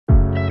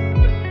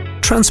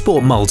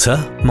Transport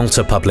Malta,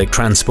 Malta Public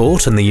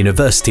Transport and the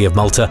University of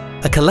Malta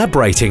are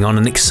collaborating on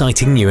an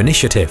exciting new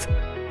initiative,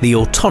 the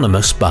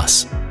autonomous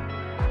bus.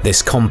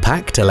 This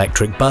compact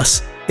electric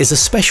bus is a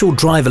special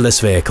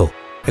driverless vehicle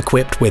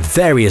equipped with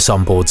various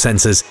onboard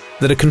sensors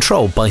that are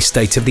controlled by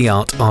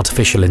state-of-the-art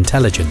artificial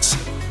intelligence.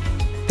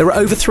 There are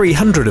over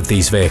 300 of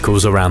these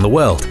vehicles around the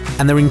world,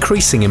 and they're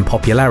increasing in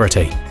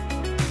popularity.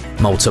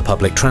 Malta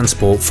Public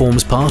Transport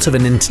forms part of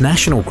an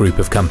international group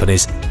of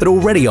companies that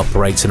already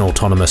operates an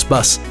autonomous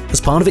bus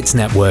as part of its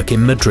network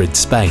in Madrid,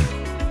 Spain.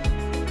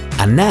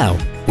 And now,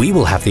 we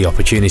will have the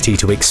opportunity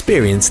to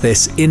experience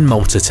this in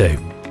Malta too.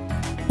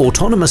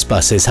 Autonomous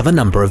buses have a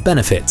number of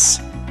benefits.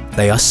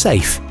 They are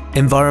safe,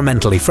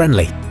 environmentally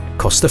friendly,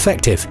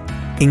 cost-effective,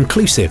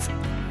 inclusive,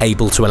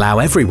 able to allow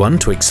everyone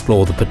to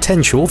explore the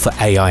potential for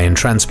AI in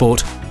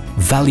transport,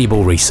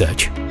 valuable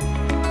research.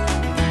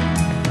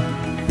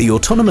 The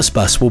autonomous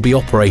bus will be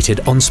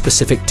operated on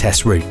specific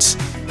test routes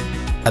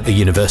at the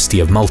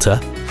University of Malta,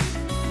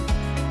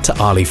 to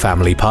Ali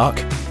Family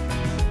Park,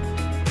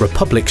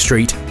 Republic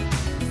Street,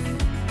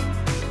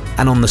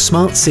 and on the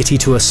Smart City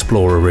to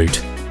Explorer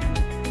route.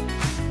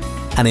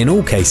 And in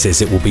all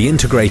cases it will be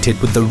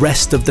integrated with the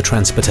rest of the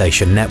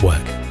transportation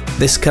network.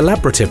 This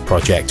collaborative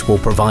project will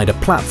provide a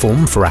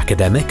platform for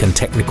academic and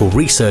technical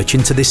research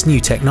into this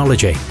new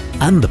technology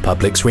and the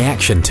public's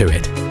reaction to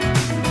it.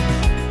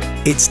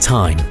 It's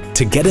time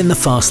to get in the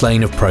fast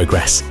lane of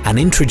progress and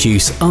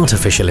introduce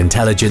artificial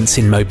intelligence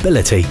in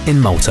mobility in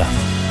Malta.